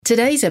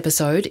Today's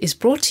episode is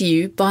brought to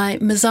you by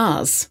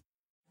Mazars.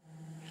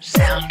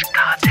 Sound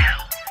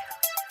Cartel.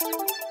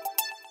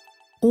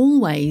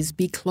 Always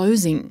be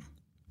closing.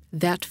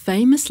 That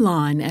famous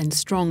line and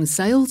strong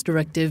sales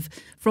directive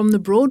from the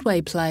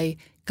Broadway play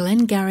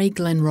Glengarry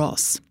Glen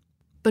Ross.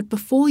 But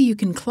before you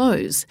can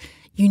close,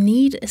 you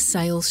need a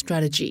sales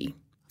strategy.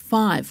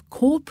 5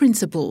 core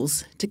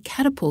principles to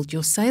catapult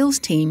your sales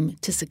team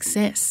to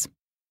success.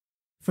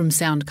 From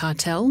Sound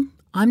Cartel,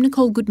 I'm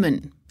Nicole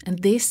Goodman, and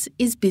this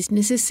is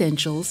Business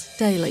Essentials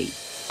Daily.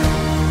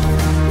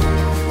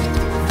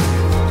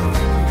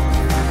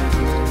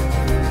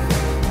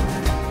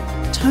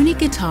 Tony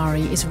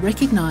Guattari is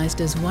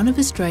recognised as one of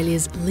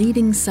Australia's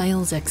leading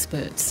sales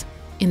experts.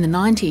 In the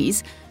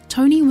 90s,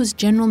 Tony was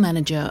General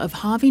Manager of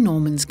Harvey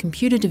Norman's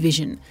computer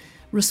division,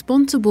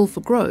 responsible for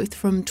growth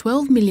from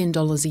 $12 million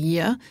a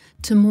year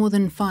to more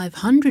than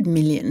 $500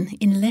 million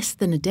in less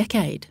than a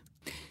decade.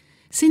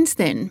 Since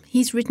then,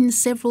 he's written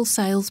several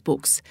sales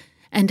books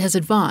and has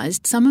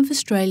advised some of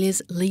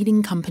Australia's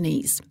leading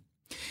companies.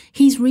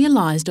 He's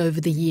realised over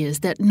the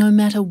years that no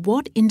matter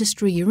what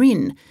industry you're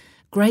in,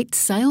 great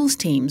sales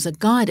teams are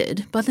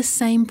guided by the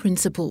same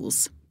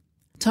principles.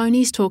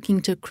 Tony's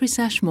talking to Chris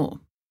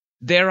Ashmore.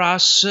 There are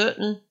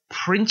certain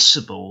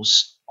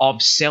principles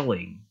of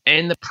selling,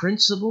 and the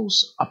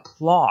principles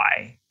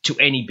apply to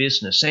any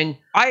business. And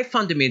I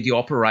fundamentally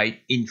operate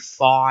in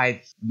 5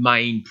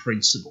 main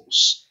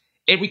principles.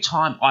 Every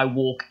time I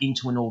walk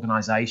into an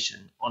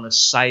organisation on a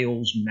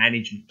sales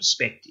management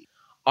perspective,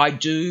 I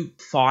do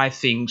 5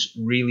 things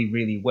really,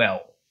 really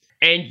well.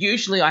 And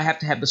usually I have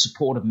to have the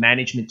support of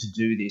management to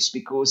do this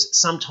because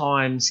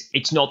sometimes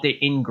it's not their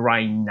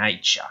ingrained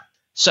nature.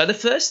 So the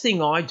first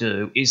thing I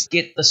do is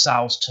get the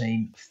sales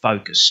team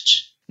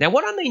focused. Now,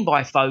 what I mean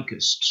by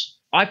focused,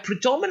 I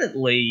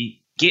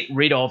predominantly get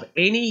rid of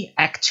any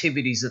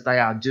activities that they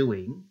are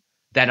doing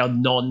that are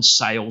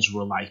non-sales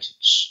related.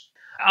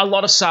 A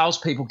lot of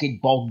salespeople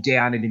get bogged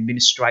down in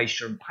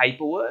administration and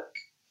paperwork,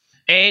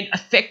 and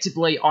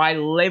effectively I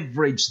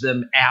leverage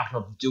them out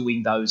of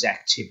doing those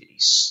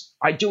activities.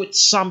 I do it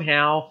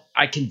somehow.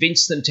 I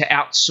convince them to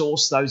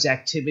outsource those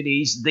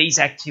activities. These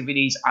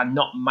activities are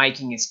not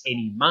making us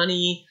any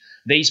money.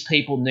 These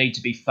people need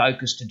to be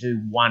focused to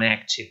do one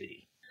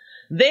activity.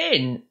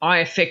 Then I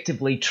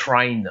effectively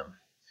train them.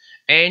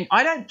 And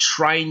I don't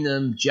train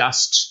them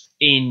just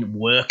in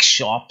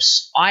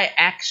workshops. I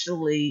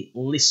actually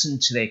listen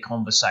to their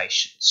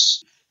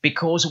conversations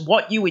because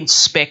what you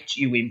inspect,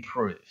 you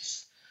improve.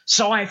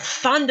 So I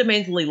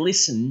fundamentally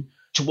listen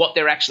to what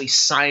they're actually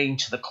saying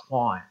to the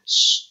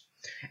clients.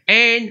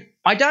 And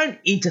I don't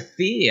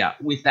interfere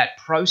with that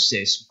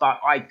process,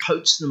 but I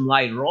coach them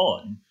later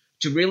on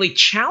to really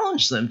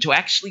challenge them to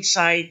actually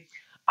say,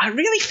 I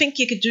really think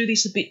you could do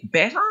this a bit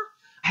better.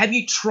 Have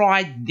you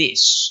tried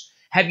this?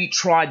 Have you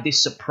tried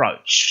this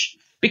approach?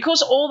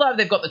 Because although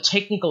they've got the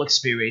technical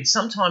experience,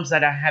 sometimes they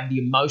don't have the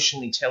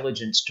emotional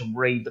intelligence to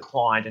read the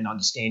client and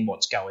understand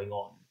what's going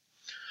on.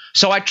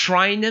 So I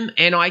train them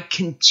and I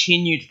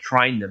continue to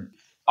train them.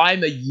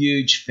 I'm a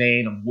huge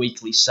fan of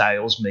weekly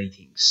sales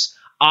meetings.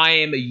 I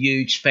am a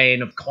huge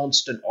fan of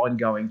constant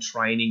ongoing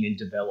training and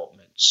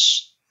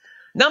developments.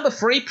 Number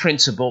 3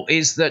 principle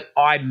is that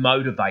I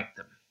motivate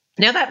them.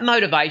 Now, that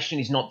motivation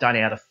is not done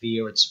out of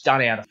fear. It's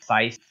done out of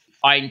faith.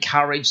 I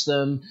encourage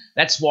them.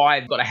 That's why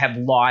I've got to have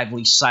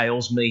lively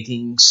sales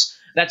meetings.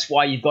 That's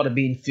why you've got to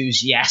be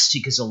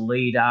enthusiastic as a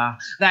leader.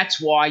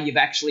 That's why you've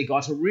actually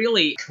got to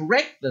really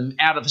correct them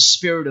out of a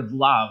spirit of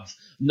love,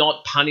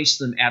 not punish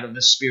them out of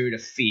a spirit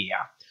of fear.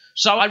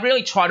 So I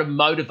really try to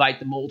motivate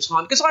them all the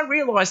time because I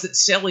realise that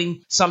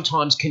selling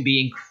sometimes can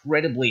be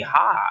incredibly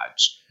hard,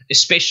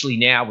 especially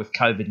now with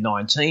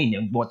COVID-19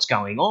 and what's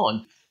going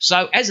on.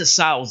 So as a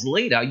sales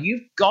leader,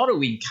 you've got to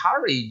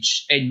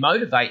encourage and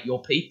motivate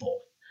your people.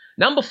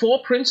 Number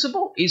 4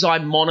 principle is I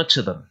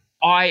monitor them.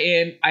 I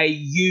am a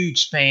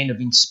huge fan of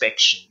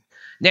inspection.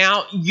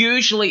 Now,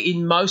 usually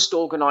in most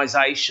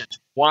organisations,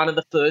 one of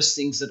the first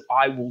things that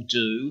I will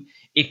do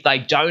if they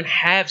don't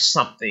have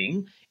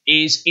something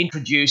is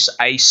introduce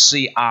a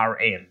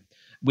CRM,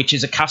 which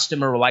is a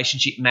customer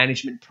relationship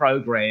management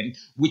program,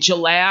 which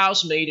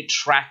allows me to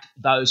track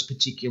those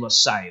particular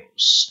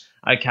sales.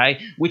 Okay,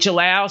 which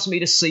allows me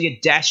to see a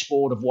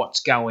dashboard of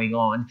what's going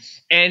on.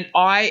 And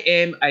I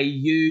am a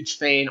huge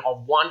fan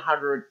of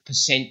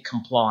 100%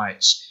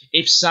 compliance.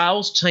 If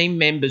sales team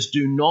members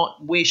do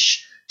not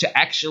wish to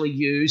actually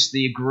use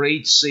the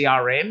agreed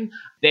CRM,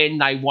 then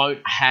they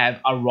won't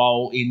have a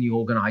role in the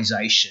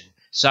organisation.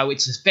 So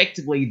it's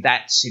effectively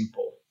that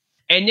simple.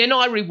 And then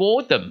I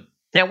reward them.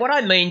 Now, what I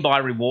mean by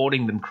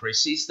rewarding them,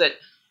 Chris, is that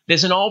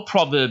there's an old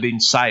proverb in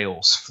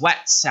sales,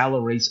 flat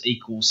salaries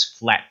equals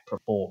flat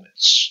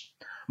performance.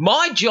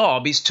 My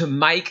job is to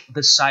make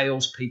the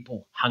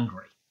salespeople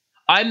hungry.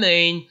 I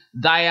mean,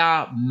 they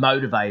are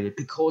motivated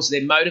because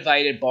they're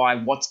motivated by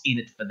what's in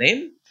it for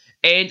them.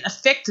 And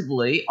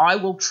effectively, I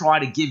will try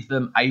to give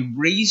them a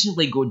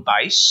reasonably good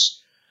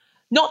base,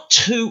 not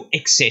too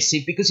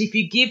excessive, because if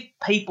you give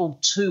people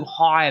too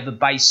high of a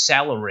base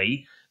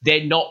salary,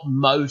 they're not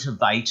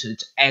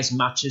motivated as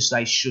much as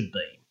they should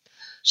be.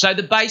 So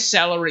the base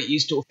salary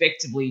is to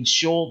effectively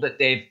ensure that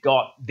they've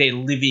got their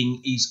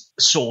living is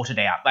sorted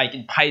out. They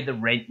can pay the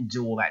rent and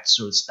do all that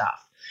sort of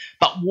stuff.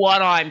 But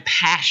what I'm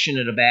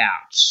passionate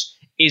about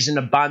is an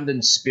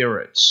abundant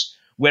spirit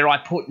where I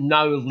put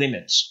no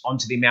limits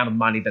onto the amount of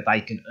money that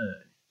they can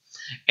earn.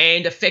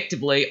 And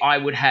effectively, I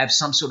would have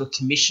some sort of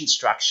commission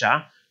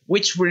structure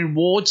which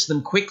rewards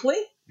them quickly,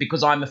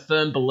 because I'm a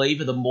firm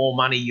believer the more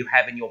money you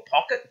have in your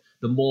pocket,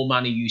 the more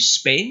money you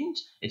spend.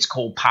 It's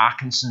called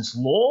Parkinson's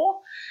law.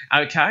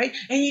 Okay,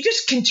 and you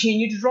just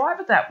continue to drive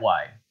it that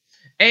way.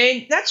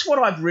 And that's what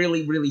I've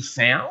really, really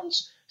found.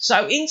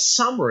 So in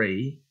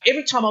summary,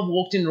 every time I've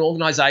walked in an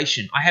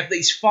organisation, I have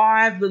these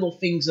 5 little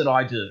things that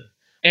I do.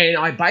 And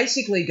I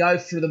basically go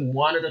through them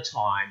one at a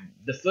time.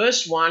 The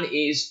first one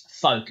is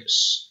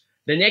focus.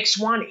 The next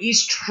one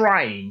is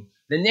train.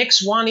 The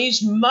next one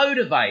is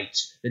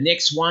motivate. The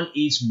next one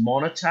is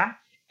monitor.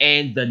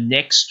 And the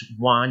next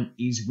one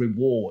is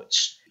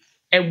rewards.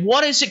 And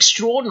what is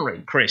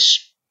extraordinary,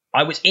 Chris?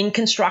 I was in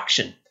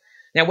construction.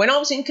 Now, when I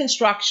was in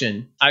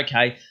construction,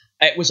 okay,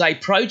 it was a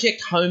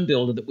project home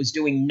builder that was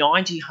doing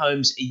 90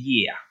 homes a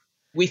year.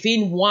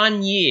 Within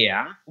 1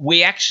 year,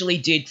 we actually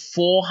did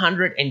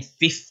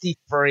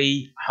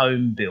 453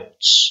 home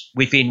builds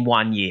within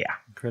 1 year.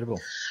 Incredible.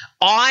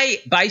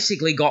 I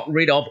basically got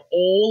rid of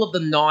all of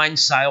the 9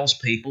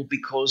 salespeople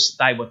because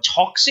they were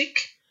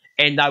toxic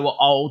and they were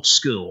old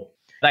school.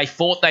 They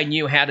thought they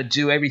knew how to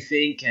do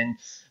everything, and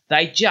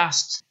they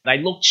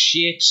looked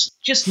shit,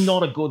 just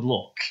not a good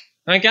look,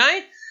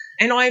 okay?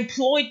 And I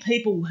employed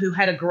people who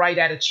had a great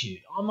attitude.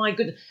 Oh, my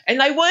goodness. And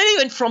they weren't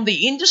even from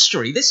the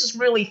industry. This is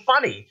really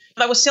funny.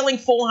 They were selling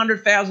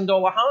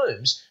 $400,000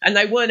 homes, and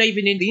they weren't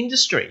even in the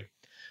industry.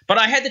 But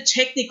I had the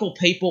technical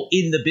people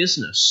in the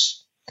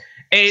business.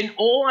 And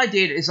all I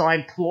did is I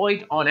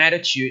employed on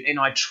attitude and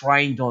I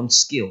trained on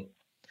skill.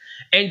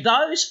 And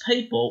those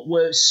people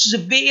were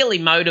severely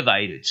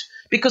motivated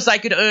because they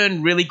could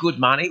earn really good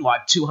money,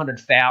 like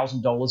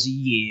 $200,000 a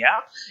year,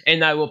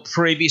 and they were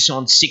previous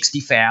on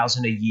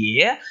 $60,000 a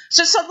year.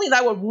 So suddenly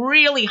they were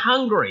really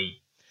hungry.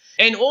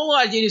 And all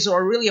I did is I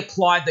really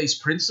applied these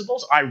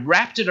principles. I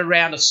wrapped it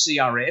around a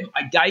CRM.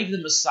 I gave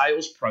them a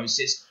sales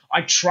process.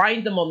 I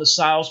trained them on the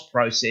sales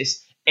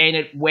process, and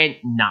it went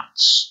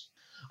nuts.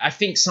 I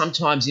think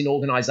sometimes in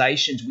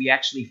organizations we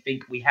actually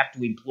think we have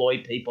to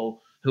employ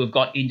people who have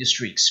got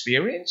industry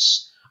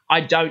experience.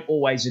 I don't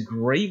always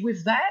agree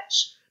with that,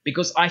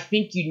 because I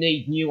think you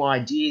need new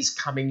ideas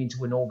coming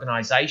into an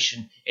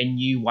organisation and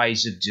new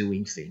ways of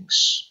doing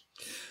things.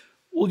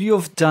 Well,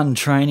 you've done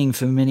training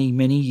for many,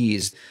 many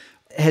years.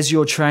 Has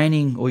your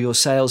training or your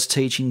sales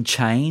teaching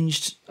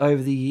changed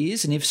over the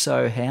years? And if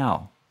so,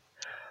 how?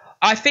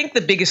 I think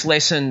the biggest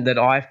lesson that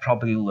I've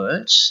probably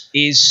learnt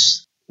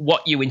is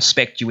what you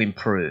inspect, you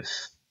improve.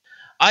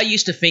 I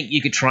used to think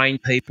you could train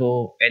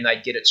people and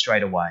they'd get it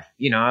straight away.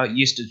 You know, I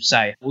used to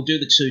say, we'll do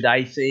the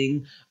 2-day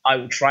thing. I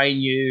will train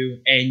you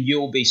and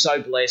you'll be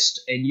so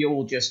blessed and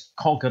you'll just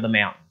conquer the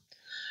mountain.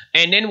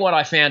 And then what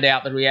I found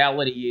out, the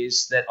reality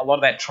is that a lot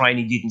of that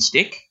training didn't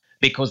stick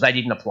because they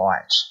didn't apply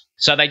it.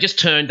 So they just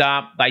turned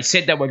up, they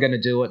said they were going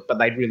to do it, but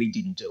they really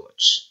didn't do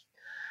it.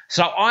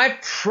 So I've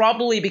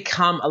probably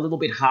become a little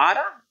bit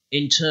harder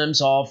in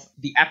terms of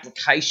the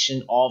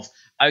application of,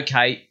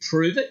 okay,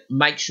 prove it,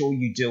 make sure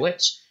you do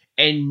it,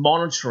 and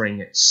monitoring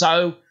it.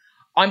 So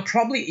I'm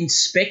probably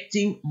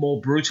inspecting more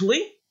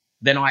brutally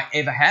than I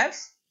ever have,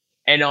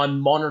 and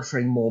I'm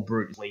monitoring more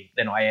brutally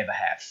than I ever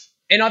have.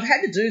 And I've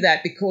had to do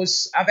that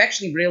because I've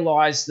actually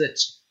realised that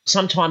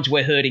sometimes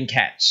we're herding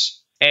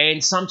cats,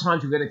 and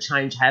sometimes we've got to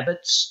change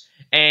habits,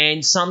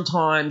 and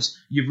sometimes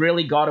you've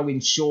really got to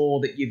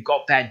ensure that you've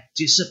got that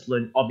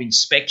discipline of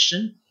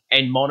inspection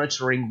and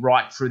monitoring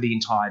right through the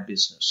entire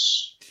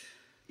business.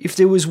 If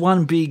there was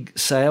one big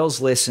sales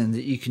lesson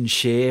that you can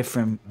share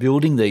from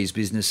building these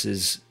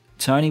businesses,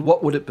 Tony,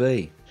 what would it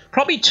be?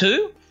 Probably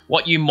 2.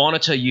 What you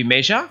monitor, you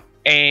measure,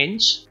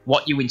 and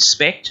what you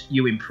inspect,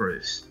 you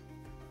improve.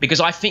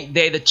 Because I think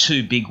they're the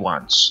 2 big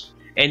ones.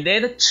 And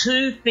they're the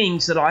 2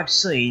 things that I've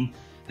seen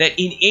that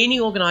in any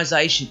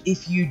organisation,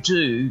 if you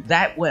do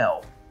that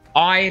well,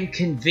 I am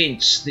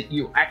convinced that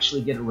you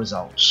actually get a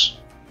result.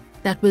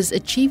 That was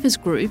Achievers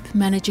Group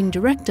Managing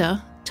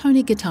Director,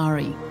 Tony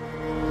Guattari.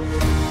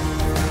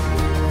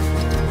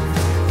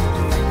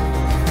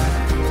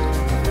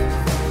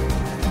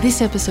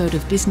 This episode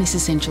of Business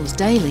Essentials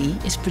Daily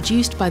is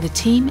produced by the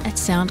team at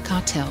Sound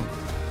Cartel.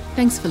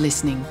 Thanks for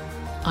listening.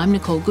 I'm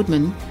Nicole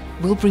Goodman.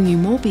 We'll bring you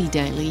more Be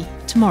Daily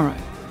tomorrow.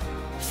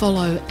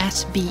 Follow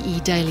at BE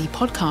Daily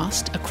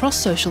Podcast across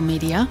social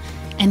media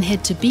and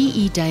head to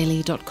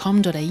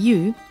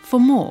bedaily.com.au for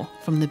more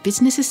from the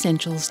Business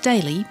Essentials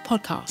Daily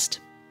podcast.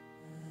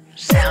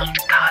 Sound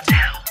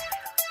Cartel.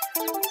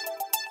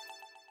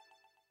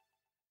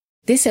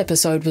 This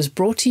episode was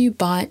brought to you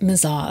by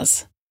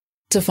Mazars.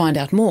 To find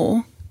out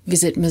more,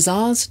 visit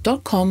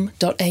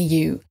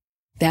mazars.com.au.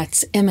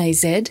 That's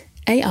mazars.com.au.